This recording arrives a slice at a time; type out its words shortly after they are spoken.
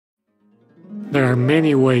There are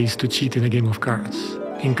many ways to cheat in a game of cards.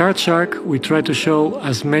 In Card Shark, we try to show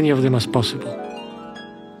as many of them as possible.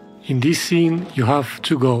 In this scene, you have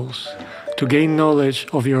two goals: to gain knowledge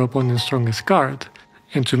of your opponent's strongest card,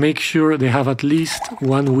 and to make sure they have at least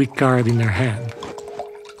one weak card in their hand.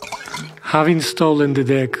 Having stolen the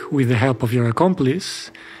deck with the help of your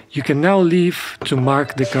accomplice, you can now leave to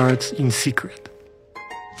mark the cards in secret.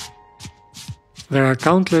 There are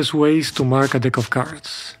countless ways to mark a deck of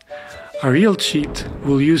cards. A real cheat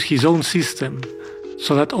will use his own system,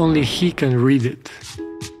 so that only he can read it.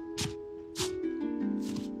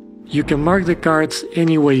 You can mark the cards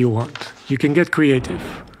any way you want. You can get creative.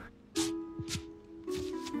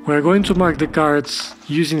 We're going to mark the cards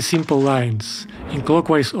using simple lines, in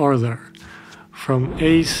clockwise order, from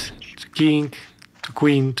ace to king to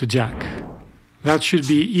queen to jack. That should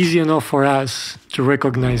be easy enough for us to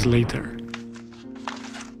recognize later.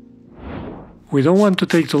 We don't want to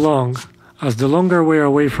take too long, as the longer we're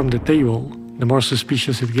away from the table, the more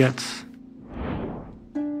suspicious it gets.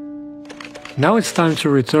 Now it's time to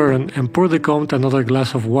return and pour the Comte another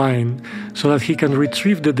glass of wine so that he can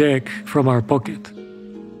retrieve the deck from our pocket.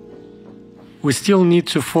 We still need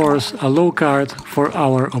to force a low card for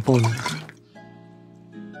our opponent.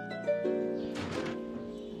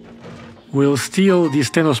 We'll steal this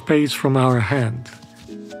 10 of spades from our hand,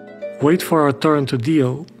 wait for our turn to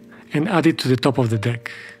deal, and add it to the top of the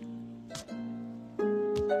deck.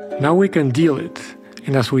 Now we can deal it,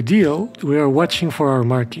 and as we deal, we are watching for our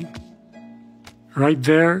marking. Right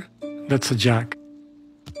there, that's a jack.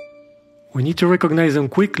 We need to recognize them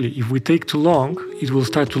quickly. If we take too long, it will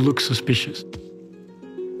start to look suspicious.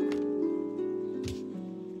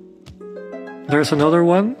 There's another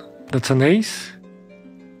one, that's an ace,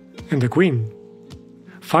 and a queen.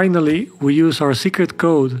 Finally, we use our secret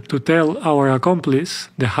code to tell our accomplice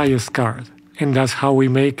the highest card, and that's how we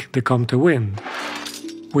make the Comte win.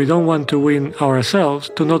 We don't want to win ourselves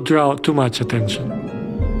to not draw too much attention.